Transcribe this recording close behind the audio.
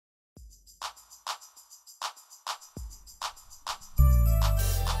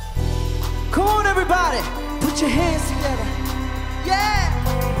Everybody, put your hands together. Yeah.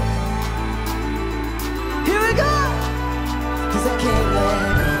 Here we go. 'Cause I can't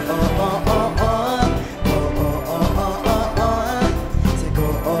let go. Oh, oh, oh, oh. Go, oh, oh, oh, oh, oh. Say go,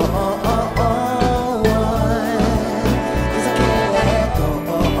 oh, oh, oh, oh, oh. 'Cause I can't let go.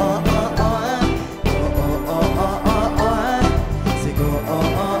 Oh, oh, oh, oh. Go, oh, oh, oh, oh, oh. Say go,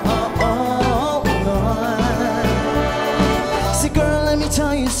 oh, oh, oh, oh, oh. Say girl, let me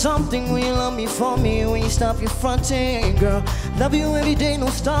tell you something. Will you love me for me when you stop your fronting, girl? Love you every day, no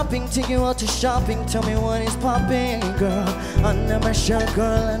stopping. Take you out to shopping. Tell me what is popping, girl. Under pressure,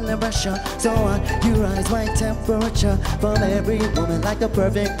 girl, under pressure. So on, you rise my temperature. From every woman like the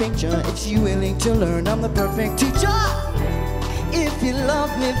perfect picture. If you willing to learn, I'm the perfect teacher. If you love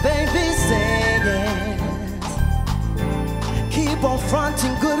me, baby, say yes. Keep on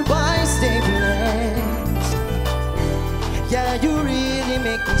fronting, goodbye, stay blessed. Yeah, you really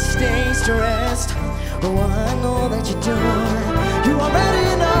make me stay stressed. Oh, I know that you do. You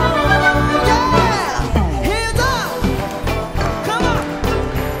already know. Yeah! Hands up! Come on!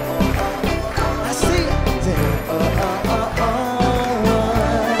 I see it. Say, oh, oh, oh, oh, oh.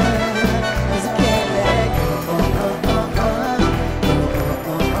 'Cause I can't let go. Oh, oh, oh, oh.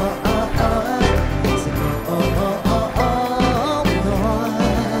 Oh, oh, oh, oh, oh. Say, oh, oh, oh, oh, oh.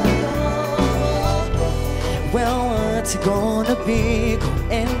 Well, what's it gonna be? Go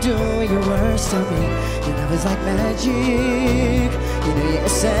and do your worst to me. Your love is like magic. You know you're a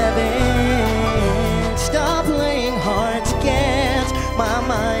savage. Stop playing hard to get. My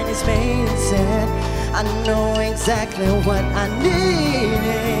mind is made and set. I know exactly what I need.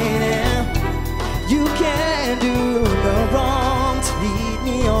 You can't do no wrong to lead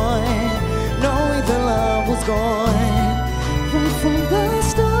me on, knowing the love was gone right from the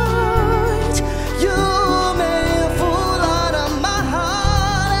start. You made a fool out of my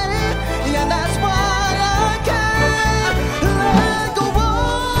heart. Yeah, that's why I can't let go.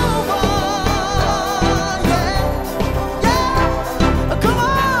 Yeah, yeah. Come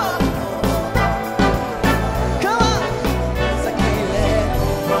on, come on. 'Cause I can't let go.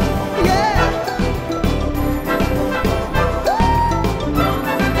 Yeah.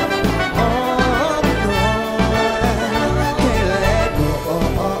 Oh, no. Can't let go.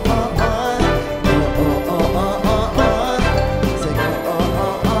 Oh, oh, oh, oh. Oh, oh, oh, oh, oh. Say go. Oh,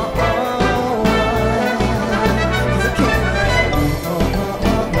 oh, oh, oh, oh. 'Cause I can't let go. Oh, oh,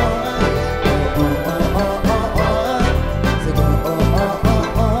 oh, oh. Oh, oh, oh, oh, oh. Say go. Oh, oh,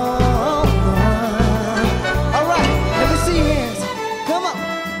 oh, oh, oh. All right, let me see your hands. Come on.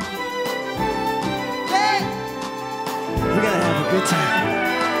 Hey, we're gonna have a good time.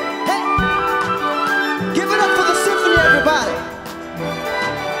 Hey, give it up for the symphony, everybody.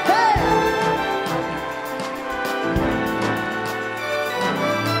 Hey.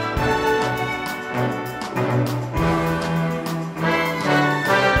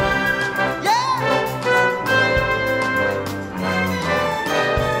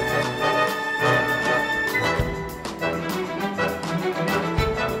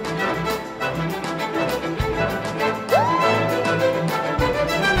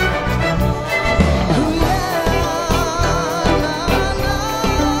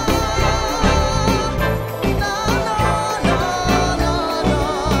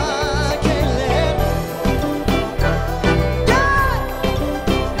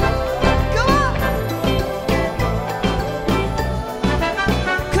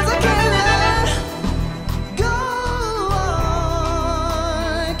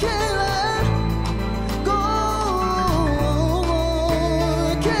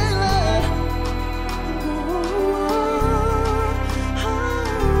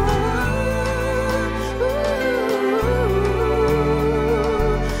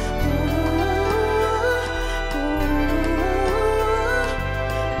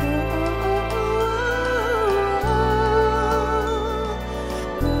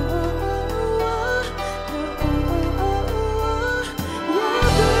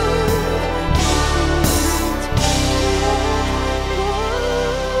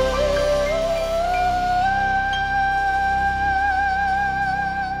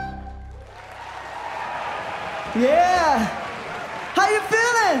 Yeah. How you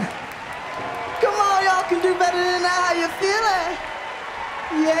feeling? Come on, y'all can do better than that. How you feeling?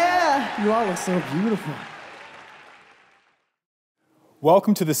 Yeah. You all look so beautiful.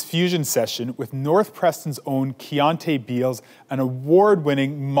 Welcome to this fusion session with North Preston's own Keonté Beals, an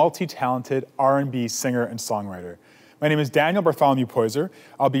award-winning, multi-talented R&B singer and songwriter. My name is Daniel Bartholomew-Poyser.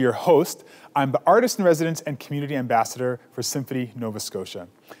 I'll be your host. I'm the artist in residence and community ambassador for Symphony Nova Scotia.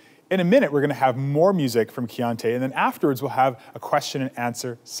 In a minute, we're going to have more music from Keonté, and then afterwards we'll have a question and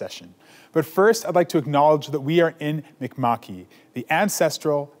answer session. But first, I'd like to acknowledge that we are in Mi'kma'ki, the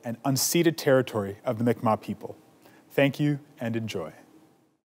ancestral and unceded territory of the Mi'kmaq people. Thank you and enjoy.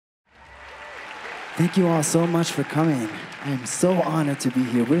 Thank you all so much for coming. I am so honored to be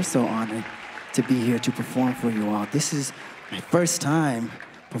here. We're so honored to be here to perform for you all. This is my first time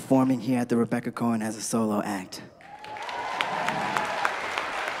performing here at the Rebecca Cohen as a solo act.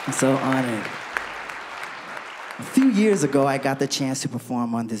 I'm so honored. A few years ago, I got the chance to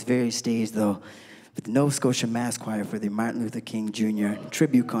perform on this very stage, though, with the Nova Scotia Mass Choir for the Martin Luther King Jr.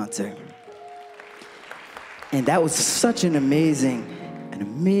 tribute concert. And that was such an amazing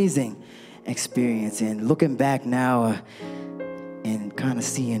experience. And looking back now and kind of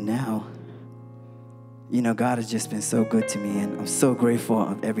seeing now, you know, God has just been so good to me, and I'm so grateful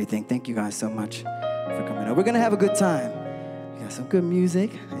of everything. Thank you guys so much for coming out. We're gonna have a good time. We got some good music.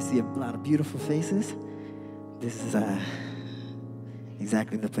 I see a lot of beautiful faces. This is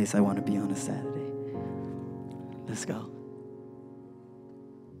exactly the place I want to be on a Saturday. Let's go.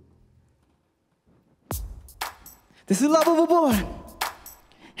 This is Love Overboard.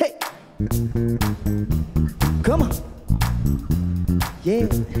 Hey. Come on. Yeah.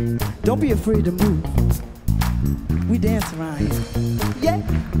 Don't be afraid to move. We dance around here. Yeah.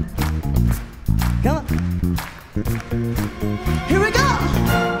 Come on. Here we go.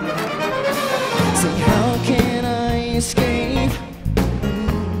 So how can I escape?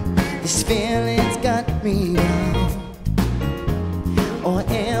 This feeling's got me down. Or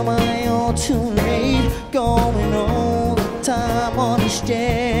am I all too late? Going all the time on a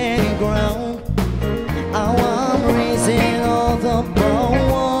steady ground. I'm raising all the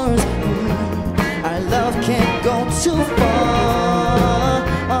bones. Our love can't go too far.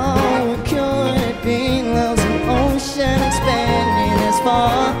 Oh, could it be love's an ocean expanding as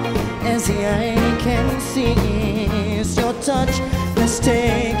far as the eye can see? It's your touch that's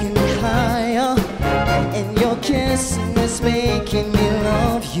taking me higher, and your kiss that's making me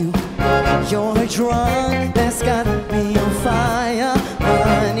love you. You're a drug that's got me on fire.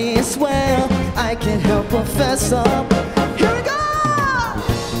 Honey, I swear I can't help but fess up. Here we go!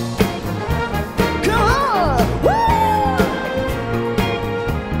 Come on! Woo!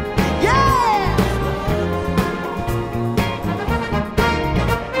 Yeah!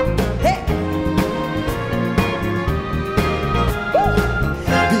 Hey! Woo!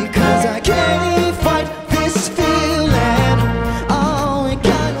 Because I can't fight this feeling. Oh, it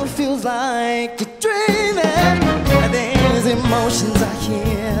kind of feels like you're dreaming. There's emotions I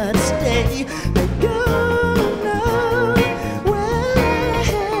can't stay. They go nowhere.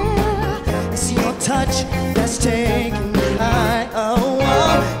 It's your touch that's taking me high. Oh,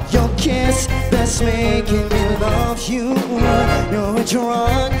 your kiss that's making me love you. You're a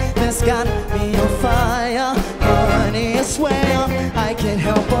drug that's got me on fire. Honey, I swear I can't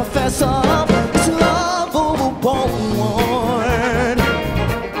help but fess up. It's love overboard.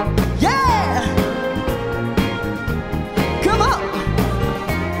 Yeah! Come on!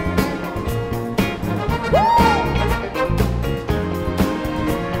 Woo!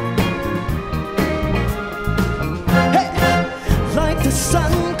 Hey! Like the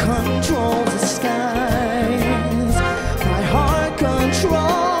sun controls the skies, my heart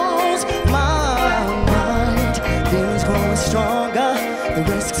controls my mind. Feelings growing stronger, the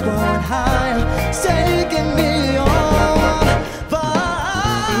risks growing higher, it's taking me on.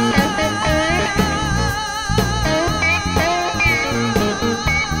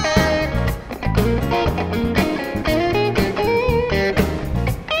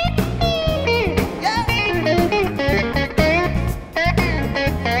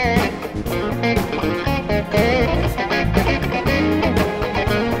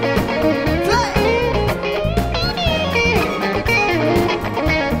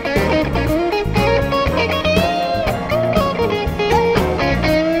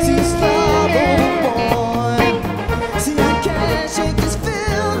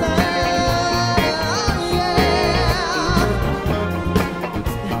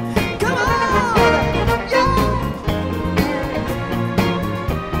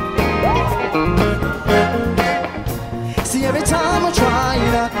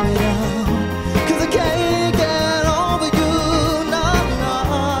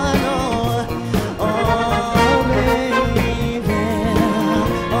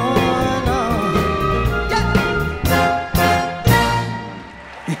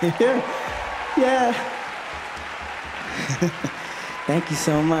 Yeah. Thank you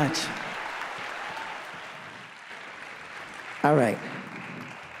so much. All right.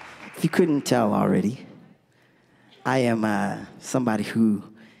 If you couldn't tell already, I am somebody who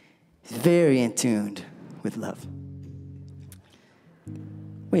He's very in tune with love.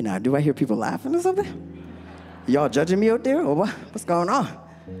 Wait, now, do I hear people laughing or something? Y'all judging me out there, or what? What's going on?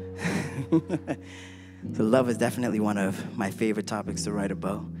 So love is definitely one of my favorite topics to write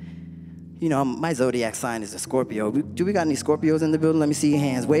about. You know, my zodiac sign is a Scorpio. Do we got any Scorpios in the building? Let me see your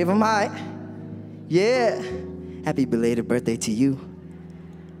hands. Wave them high. Yeah. Happy belated birthday to you.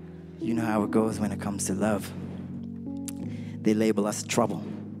 You know how it goes when it comes to love. They label us trouble.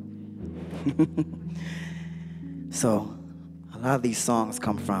 So, a lot of these songs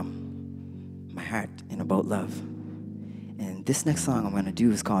come from my heart and about love. And this next song I'm gonna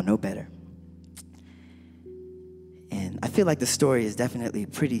do is called No Better. And I feel like the story is definitely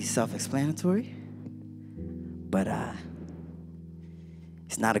pretty self-explanatory, but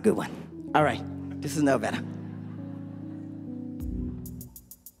it's not a good one. All right, this is No Better.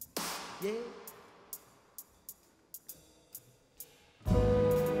 Yeah.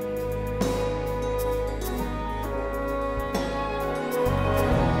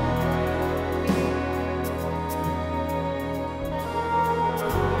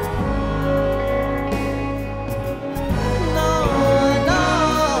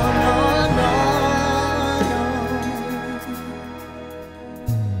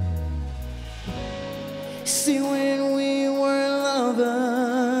 See, when we were lovers,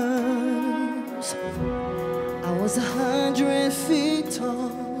 I was 100 feet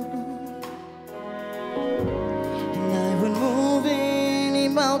tall, and I would move any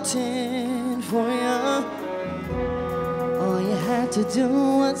mountain for you. All you had to do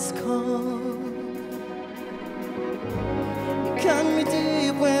was call. You cut me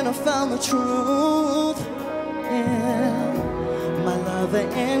deep when I found the truth. Yeah, my lover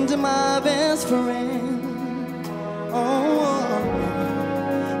and my best friend. Oh,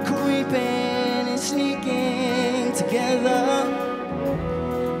 creeping and sneaking together.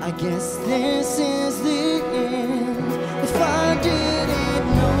 I guess this is the end. If I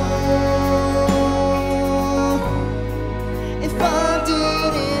didn't know, if I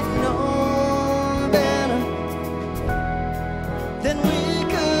didn't know better, then we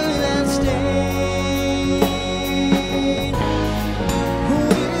could have stayed.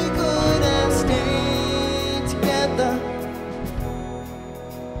 We could have stayed together.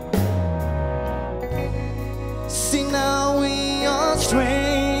 See, now we are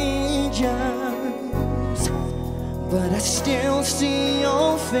strangers, but I still see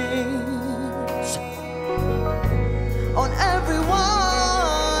your face on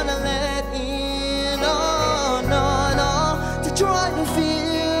everyone I let in. Oh, no, no, to try to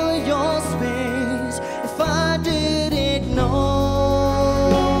fill your space. If I didn't know,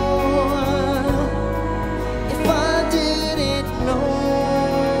 if I didn't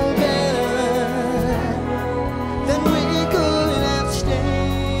know better, then we could have stayed.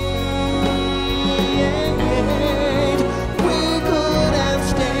 We could have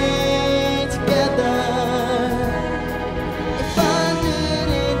stayed.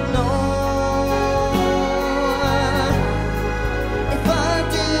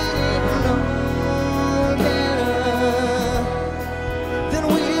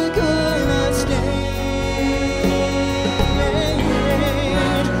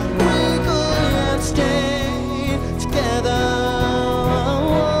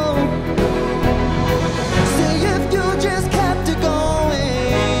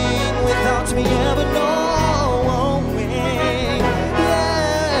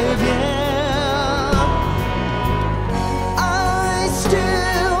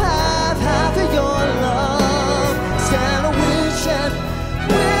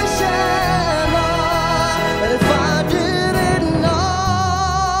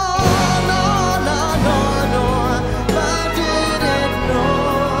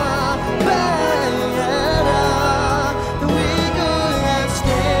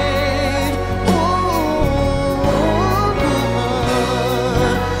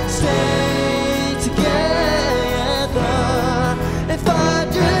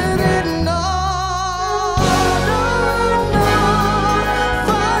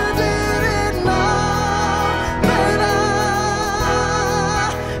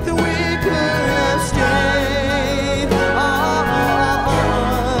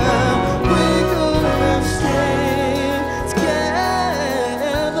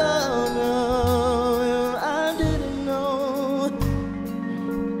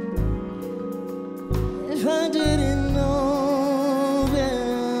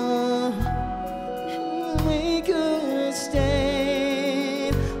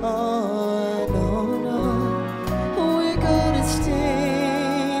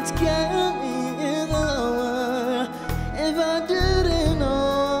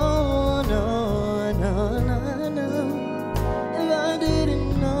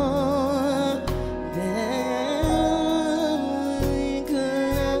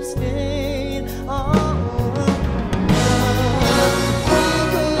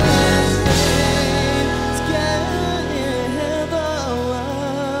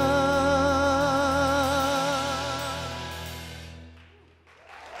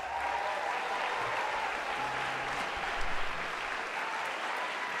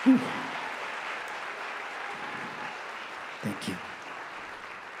 Thank you.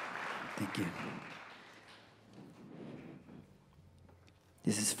 Thank you.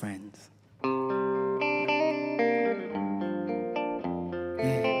 This is Friends.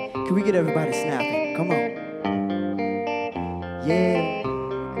 Yeah. Can we get everybody snapping? Come on. Yeah.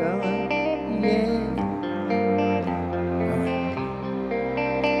 Come on. Yeah. All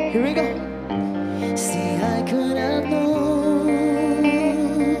right. Here we go. See, I could have known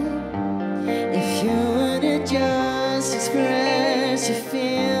if you wouldn't just express your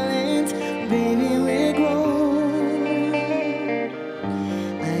feelings, baby, we're grown.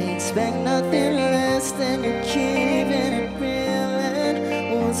 I expect nothing less than you keeping it real and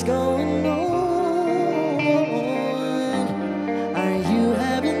what's going on. Are you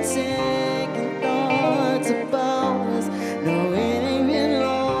having second thoughts about us? No, it ain't been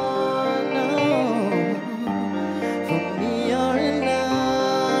long, no. For me, you're enough.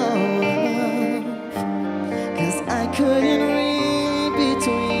 'Cause I couldn't read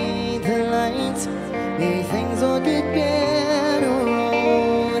between the lines. Maybe things will get better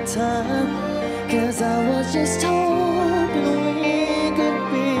over time. 'Cause I was just hoping we could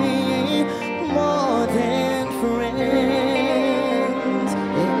be more than friends.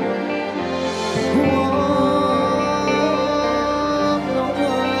 Yeah. Whoa, no, no,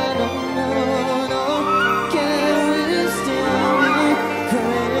 no, no. Can we still be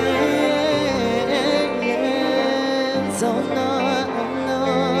friends? Oh no, no, no.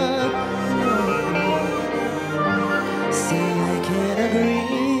 See, I can't agree.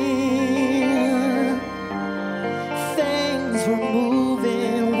 Things were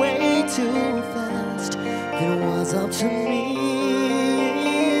moving way too fast. It was up to me.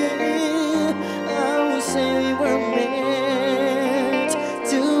 I would say we were meant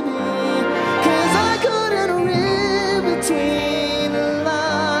to be. 'Cause I couldn't read between the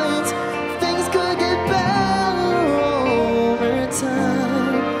lines. Things could get better over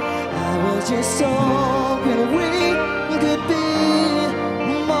time. I was just hoping we could be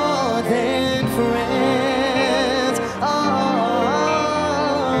more than friends. Oh,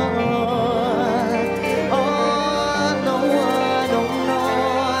 no, no, no,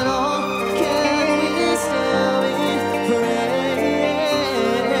 no. Can we still be friends?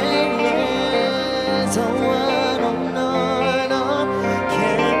 Oh, no, no, no.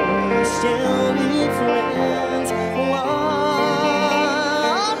 Can we still be friends? Oh,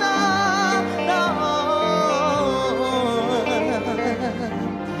 no, no.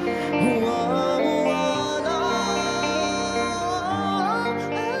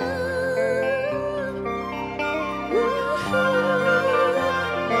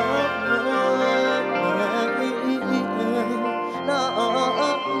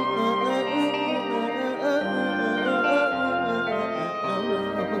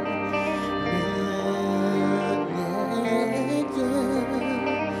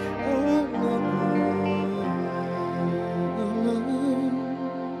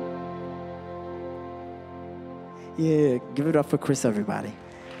 Yeah, give it up for Chris, everybody.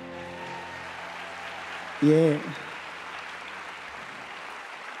 Yeah.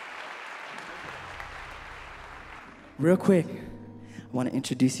 Real quick, I want to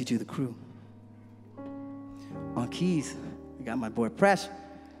introduce you to the crew. On keys, we got my boy Preston.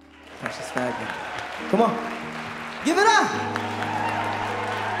 Precious Fagin. Come on, give it up!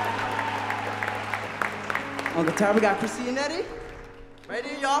 On guitar, we got Chrissy and Eddie. Right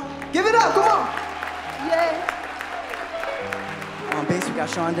here, y'all. Give it up, come on! Yeah. On bass, we got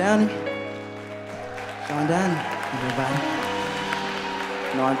Sean Downey. Sean Downey, everybody.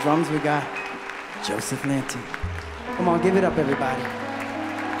 And on drums, we got Joseph Lanty. Come on, give it up, everybody.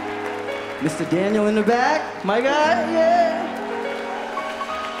 Mr. Daniel in the back, my guy, yeah.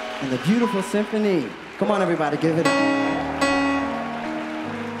 And the beautiful Symphony. Come on, everybody, give it up.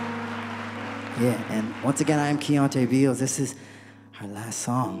 Yeah, and once again, I am Keonté Beals. This is our last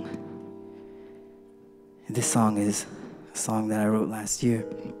song. And this song is a song that I wrote last year.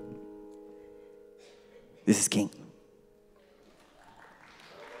 This is King.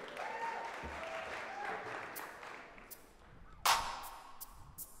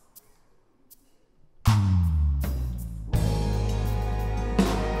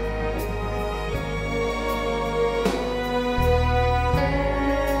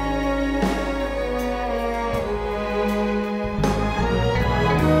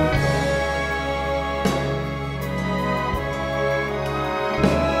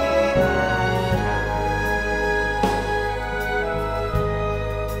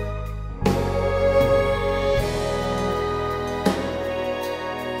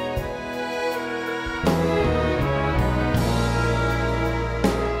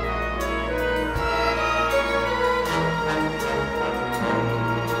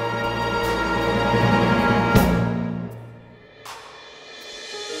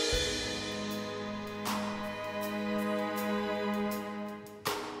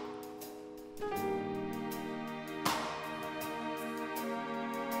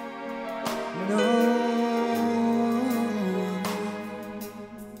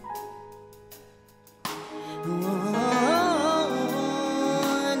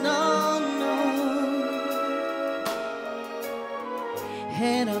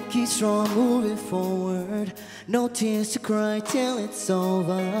 Head up, keep strong, moving forward. No tears to cry till it's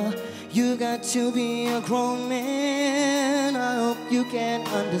over. You got to be a grown man. I hope you can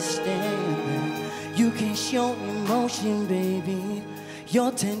understand that. You can show emotion, baby.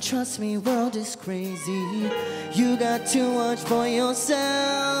 You're 10, trust me, world is crazy. You got to watch for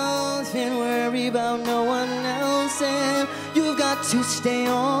yourself and worry about no one else. And you got to stay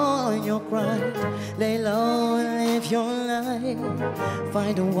on your grind. Lay low and live your life.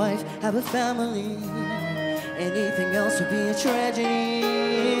 Find a wife, have a family. Anything else would be a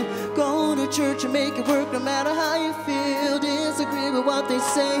tragedy. Go to church and make it work no matter how you feel. Disagree with what they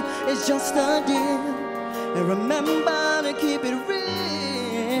say, it's just a deal. And remember to keep it real.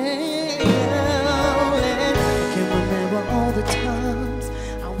 And I can remember all the times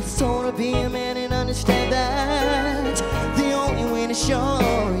I was told to be a man and understand that the only way to show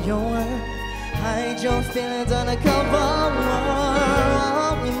your worth, hide your feelings under cover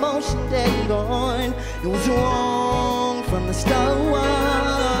of emotion dead gone. It was wrong from the start.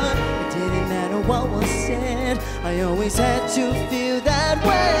 It didn't matter what was said, I always had to feel that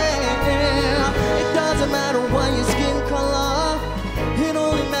way. It doesn't matter what your skin color, it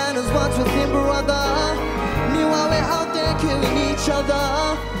only matters what's within, brother. Meanwhile we're out there killing each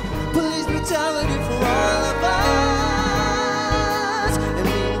other. Police brutality for all of us. And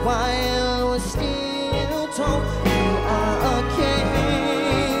meanwhile we're still told you are a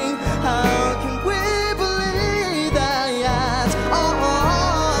king. How can we believe that? Yes. How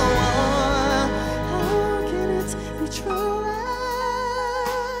can it be true?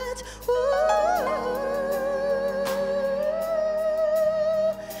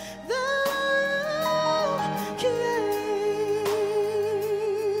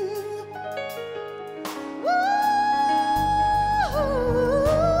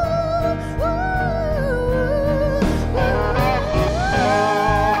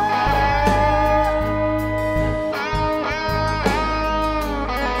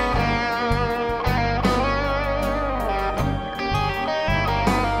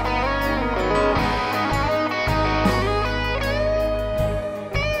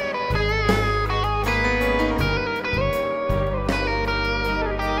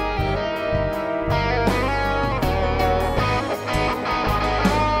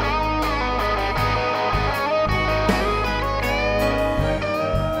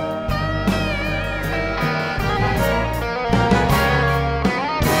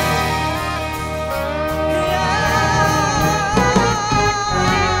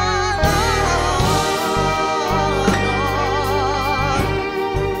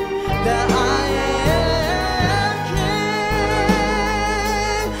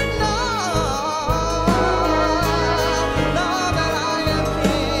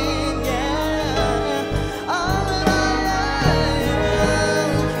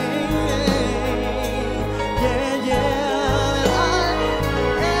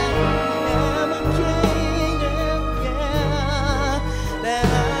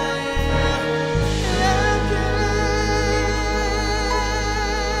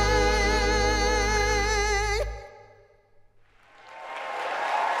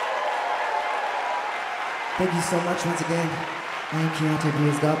 Thank you so much once again. I am Keonté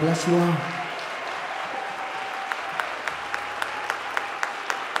Beals. God bless you all.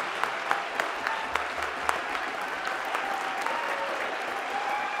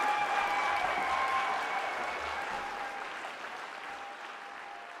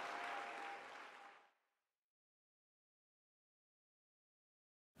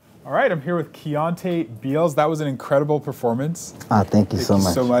 All right, I'm here with Keonté Beals. That was an incredible performance. Thank you so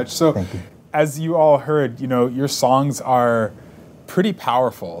much. So, thank you. As you all heard, your songs are pretty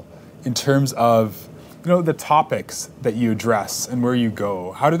powerful in terms of, the topics that you address and where you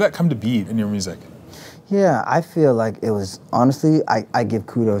go. How did that come to be in your music? Yeah, I feel like it was, honestly, I give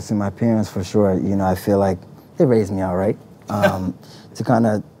kudos to my parents for sure. I feel like they raised me all right to kind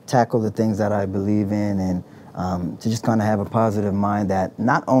of tackle the things that I believe in and to just kind of have a positive mind that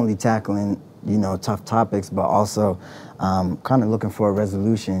not only tackling, tough topics, but also kind of looking for a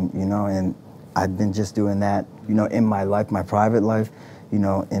resolution, and I've been just doing that, in my life, my private life,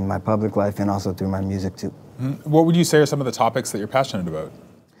 in my public life, and also through my music too. What would you say are some of the topics that you're passionate about?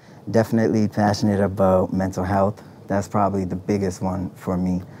 Definitely passionate about mental health. That's probably the biggest one for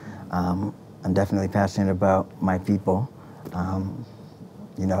me. I'm definitely passionate about my people,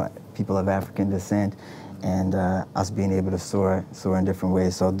 people of African descent, and us being able to soar in different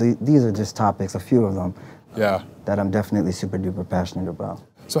ways. So these are just topics, a few of them, that I'm definitely super duper passionate about.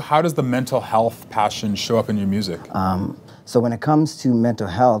 So how does the mental health passion show up in your music? So when it comes to mental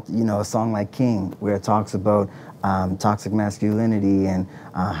health, you know, a song like King, where it talks about toxic masculinity and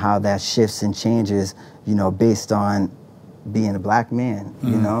how that shifts and changes, you know, based on being a black man,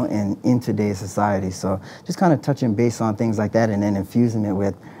 you know, and in today's society. So just kind of touching base on things like that and then infusing it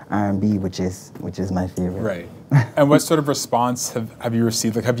with R&B, which is my favorite. Right. And what sort of response have you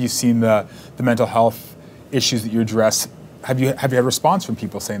received? Like, have you seen the mental health issues that you address? Have you had response from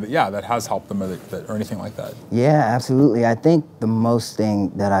people saying that, yeah, that has helped them or anything like that? Yeah, absolutely. I think the most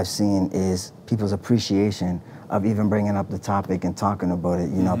thing that I've seen is people's appreciation of even bringing up the topic and talking about it.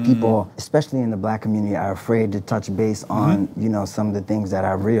 You know, people, especially in the black community, are afraid to touch base on, you know, some of the things that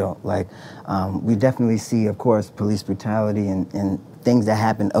are real. Like, we definitely see, of course, police brutality and things that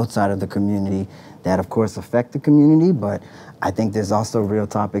happen outside of the community that, of course, affect the community, but I think there's also real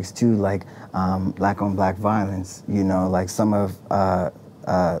topics, too, like black-on-black violence, you know, like some of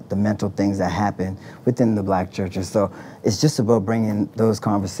the mental things that happen within the black churches. So it's just about bringing those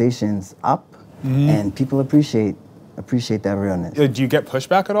conversations up, and people appreciate that realness. Do you get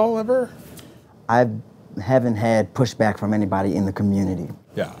pushback at all ever? I haven't had pushback from anybody in the community.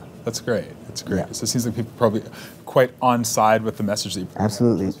 Yeah, that's great. That's great. Yeah. So it seems like people are probably quite on side with the message that you bring.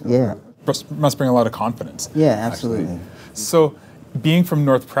 Absolutely, yeah. Must bring a lot of confidence. Yeah, absolutely. Actually. So being from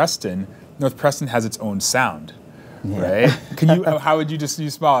North Preston has its own sound, right? Can you? How would you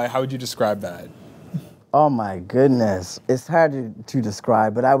describe that? Oh my goodness, it's hard to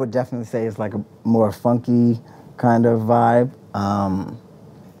describe, but I would definitely say it's like a more funky kind of vibe,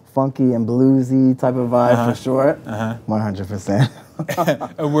 funky and bluesy type of vibe for sure.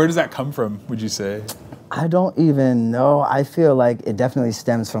 100%. And where does that come from, would you say? I don't even know. I feel like it definitely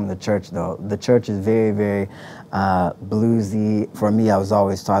stems from the church, though. The church is very, very bluesy. For me, I was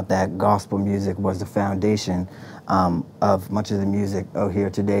always taught that gospel music was the foundation of much of the music out here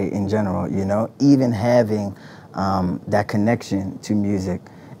today in general, you know? Even having that connection to music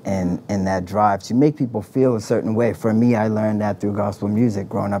and that drive to make people feel a certain way. For me, I learned that through gospel music,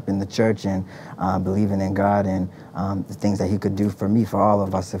 growing up in the church and believing in God and the things that He could do for me, for all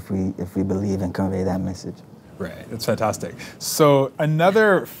of us, if we believe and convey that message. Right, that's fantastic. So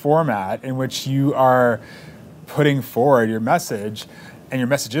another format in which you are putting forward your message, and your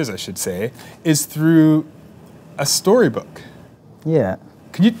messages, I should say, is through a storybook. Yeah.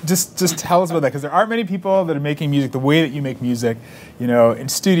 Can you just tell us about that? Because there aren't many people that are making music the way that you make music, you know, in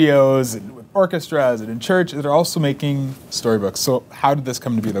studios and with orchestras and in church that are also making storybooks. So how did this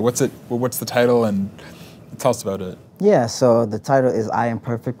come to be? Like, what's the title, and tell us about it? Yeah, so the title is I Am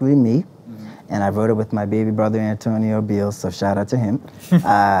Perfectly Me, and I wrote it with my baby brother, Antonio Beals, so shout out to him.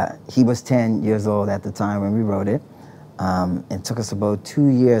 He was 10 years old at the time when we wrote it. It took us about 2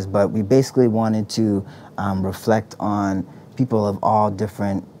 years, but we basically wanted to reflect on people of all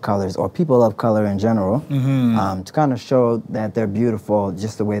different colors, or people of color in general, to kind of show that they're beautiful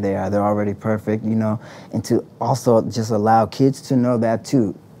just the way they are. They're already perfect, you know, and to also just allow kids to know that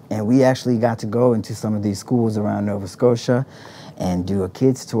too. And we actually got to go into some of these schools around Nova Scotia and do a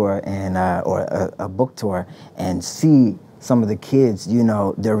kids tour and or a book tour and see some of the kids, you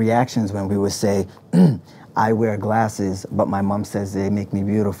know, their reactions when we would say, I wear glasses, but my mom says they make me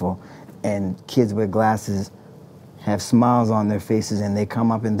beautiful. And kids with glasses have smiles on their faces, and they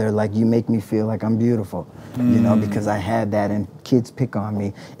come up and they're like, you make me feel like I'm beautiful, you know, because I had that, and kids pick on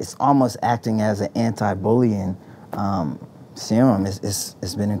me. It's almost acting as an anti-bullying serum.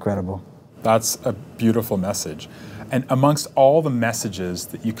 It's been incredible. That's a beautiful message. And amongst all the messages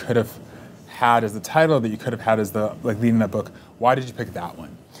that you could have had as the title, that you could have had as the, like, leading that book, why did you pick that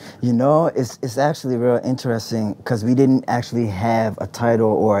one? You know, it's actually real interesting, because we didn't actually have a title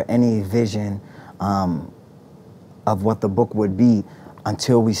or any vision of what the book would be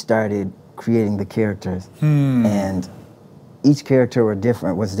until we started creating the characters. And each character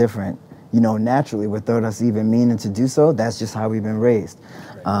was different, you know, naturally, without us even meaning to do so. That's just how we've been raised.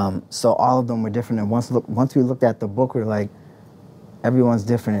 So all of them were different, and once we looked at the book, we were like, everyone's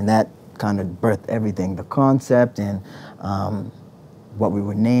different, and that kind of birthed everything, the concept and what we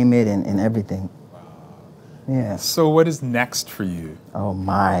would name it and everything. Yeah. So what is next for you? Oh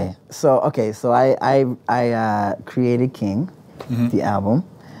my. So I created King, the album,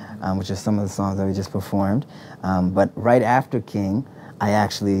 which is some of the songs that we just performed. But right after King, I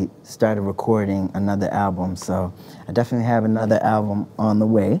actually started recording another album. So I definitely have another album on the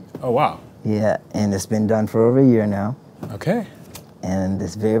way. Oh wow. Yeah, and it's been done for over a year now. Okay. And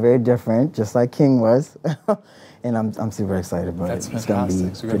it's very, very different, just like King was. And I'm super excited about That's it. fantastic.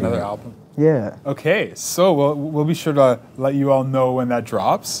 It's So we got another album. Yeah. Okay, so we'll be sure to let you all know when that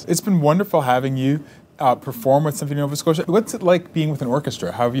drops. It's been wonderful having you. perform with Symphony Nova Scotia. What's it like being with an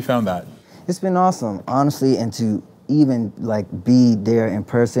orchestra? How have you found that? It's been awesome, honestly, and to even like be there in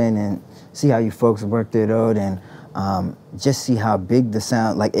person and see how you folks worked it out, and just see how big the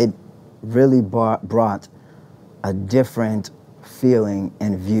sound, like it really brought a different feeling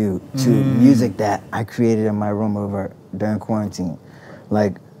and view to music that I created in my room over during quarantine.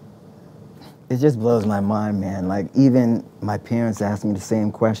 Like, it just blows my mind, man. Like, even my parents asked me the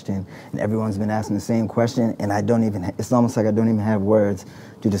same question, and everyone's been asking the same question, and I don't even, it's almost like I don't even have words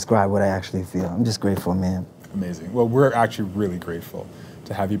to describe what I actually feel. I'm just grateful, man. Amazing. Well, we're actually really grateful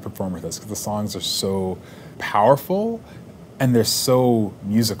to have you perform with us, because the songs are so powerful and they're so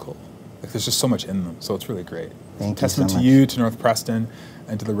musical. Like, there's just so much in them, so it's really great. Thank you Testament so much. to you, to North Preston,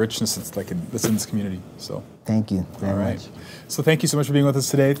 and to the richness that's in this community. So thank you very much. So thank you so much for being with us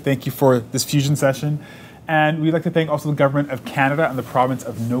today. Thank you for this fusion session. And we'd like to thank also the Government of Canada and the province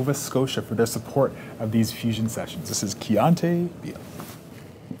of Nova Scotia for their support of these fusion sessions. This is Keonté Beals.